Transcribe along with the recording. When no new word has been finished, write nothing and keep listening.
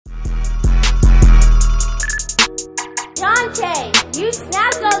Dante, you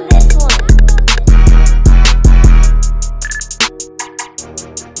snapped on this one.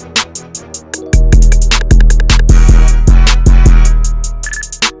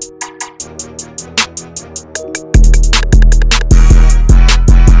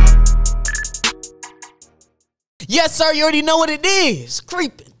 Yes, sir, you already know what it is.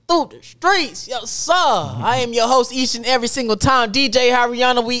 Creeping through the streets. Yes, sir. I am your host each and every single time. DJ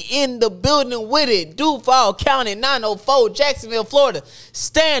Hariana, we in the building with it. Duval County, 904, Jacksonville, Florida.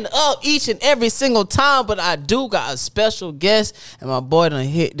 Stand up each and every single time, but I do got a special guest, and my boy done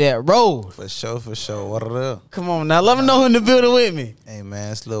hit that road. For sure, for sure. What up? Come on now, let me know who in the building with me. Hey,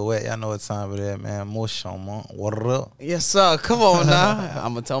 man, it's a little wet. Y'all know what time it is, man. Motion, man. What up? Yes, sir. Come on now.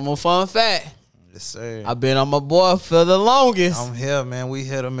 I'm going to tell them a fun fact. Yes, sir. I've been on my boy for the longest. I'm here, man. We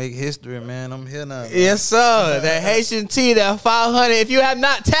here to make history, man. I'm here now. Man. Yes, sir. That Haitian T, that 500. If you have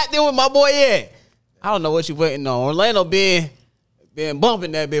not tapped in with my boy yet, I don't know what you waiting on. Orlando been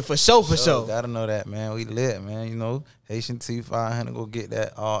bumping that bit for sure, for sure. Gotta know that, man. We lit, man. You know, Haitian T 500. Go get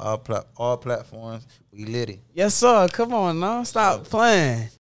that. All platforms. We lit it. Yes, sir. Come on now. Stop playing.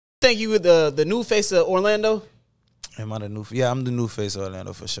 Think you with the new face of Orlando? Am I the new? Yeah, I'm the new face of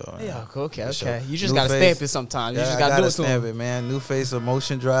Orlando for sure. Man. Yeah, okay. Sure. You just new gotta face, stamp it sometimes. You yeah, just gotta do it stamp it, man. New face of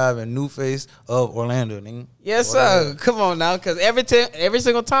Motion Drive and new face of Orlando. Nigga. Yes, sir. Come on now, cause every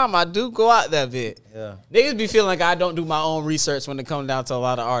single time I do go out that bit. Yeah. Niggas be feeling like I don't do my own research when it comes down to a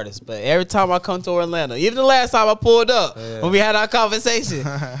lot of artists. But every time I come to Orlando, even the last time I pulled up when we had our conversation,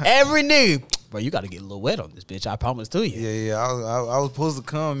 every nigga, bro, you got to get a little wet on this bitch. I promise to you. Yeah. I was supposed to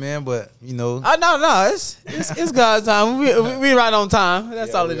come, man, but you know. Oh no, it's God's time. We right on time.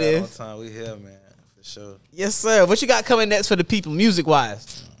 That's all it is. On time. We here, man, for sure. Yes, sir. What you got coming next for the people, music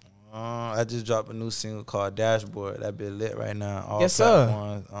wise? I just dropped a new single called Dashboard. That bit lit right now. All yes,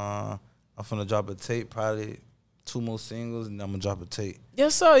 platforms. Sir. I'm finna drop a tape, probably 2 more singles, and I'm gonna drop a tape.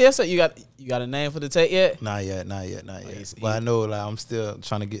 Yes, sir. Yes, sir. You got a name for the tape yet? Not yet. But I know, like, I'm still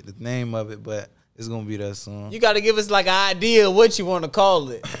trying to get the name of it, but it's gonna be that soon. You got to give us like an idea of what you want to call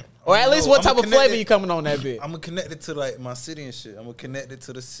it, or at least what type of flavor you coming on that bit. I'm gonna connect it to like my city and shit. I'm gonna connect it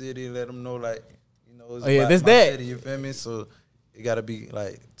to the city, let them know, like, you know, it's this my that city. You feel me? So it gotta be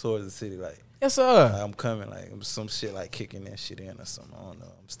like towards the city, like. Yes, sir. Like, I'm coming, like some shit, like kicking that shit in or something. I don't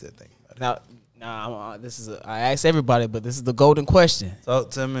know. I'm still thinking about it. Now, this is I ask everybody, but this is the golden question.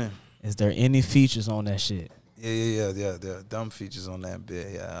 Talk to me. Is there any features on that shit? Yeah. There are dumb features on that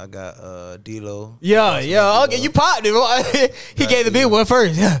bit. Yeah, I got D-Lo. Yeah. Okay, you popped it. He gave the big one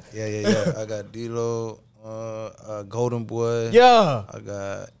first. Yeah. I got D-Lo, Golden Boy. Yeah.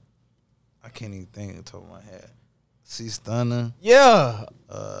 I can't even think of the top of my head. C-Stunner. Yeah.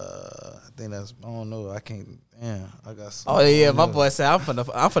 I think that's, I don't know. I can't. Damn, I got some. Oh yeah, my boy said I'm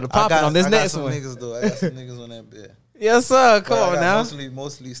finna pop it on this next one. I got some niggas on that bit. Yes, sir. Come on now.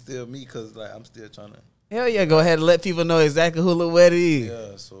 Mostly still me, cause like I'm still trying to. Hell yeah, go ahead and let people know exactly who Lil Wet is.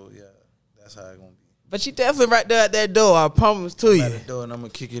 Yeah, so yeah, that's how it's gonna be. But you definitely right there at that door. I promise to you. At the door, and I'm gonna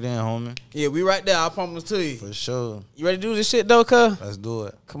kick it in, homie. Yeah, we right there. I promise to you. For sure. You ready to do this shit though, cuz? Let's do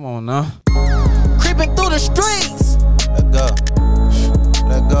it. Come on now. Creeping through the streets. Let go.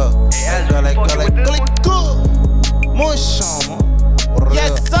 Let go. Motion.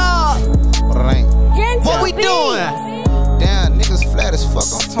 Yes, sir. What we doing? Damn, niggas flat as fuck.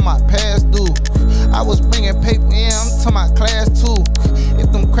 I'm talking about past due. I was bringing paper in. I'm talking about class 2.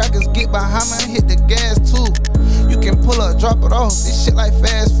 If them crackers get behind me, hit the gas too. You can pull up, drop it off. This shit like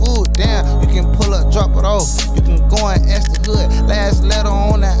fast food. Damn, you can pull up, drop it off. You can go and ask the hood. Last letter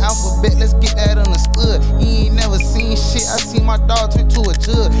on the alphabet. Let's get that understood. You ain't never seen shit. I seen my dog turn to a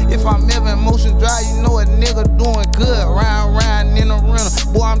jug. If I'm ever in Motion Drive, you know a nigga doing good. Round in a rental.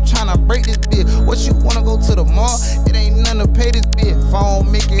 Boy, I'm tryna break this bitch. What you wanna go to the mall? It ain't nothing to pay this bitch. If I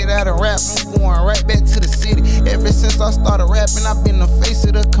don't make it out of rap, I'm going right back to the city. Ever since I started rapping, I've been the face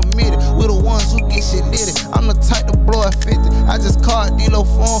of the committee. We the ones who get shit litty. I'm the type to blow at 50. I just called D-Lo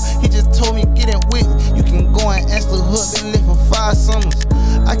phone. He just told me get in with me. You can go and ask the hood. Been lit for 5 summers.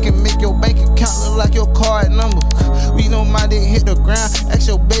 I can make your bank account look like your card number. We know my dick hit the ground. Ask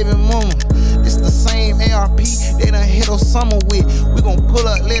your baby mama. It's the same ARP they done hit those summer with. We gon' pull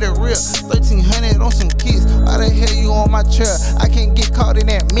up, let it rip. 1300 on some kicks. Why the hell you on my trail? I can't get caught in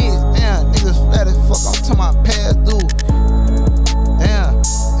that mix. Damn, niggas flat as fuck. I'm talking about past due. Damn,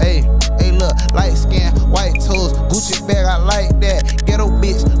 hey, look, light skin, white toes, Gucci bag, I like that. Ghetto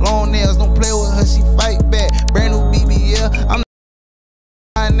bitch, long nails, don't play with her, she fight back. Brand new BBL, I'm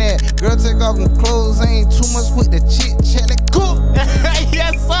that. Girl, take off them clothes, ain't too much with the chit chat. Let go.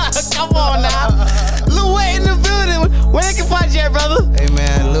 Yes, sir. Come on now. Lil Wet in the building. Where they can find you at, brother? Hey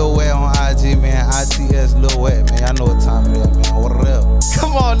man, Lil Wet on IG, man. ITS Lil Wet, man. I know what time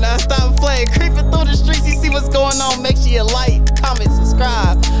now, stop playing. Creeping through the streets, you see what's going on. Make sure you like, comment,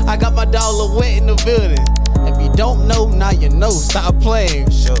 subscribe. I got my dog Lil Wet in the building. If you don't know, now you know. Stop playing.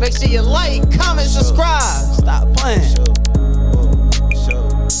 Make sure you like, comment, subscribe.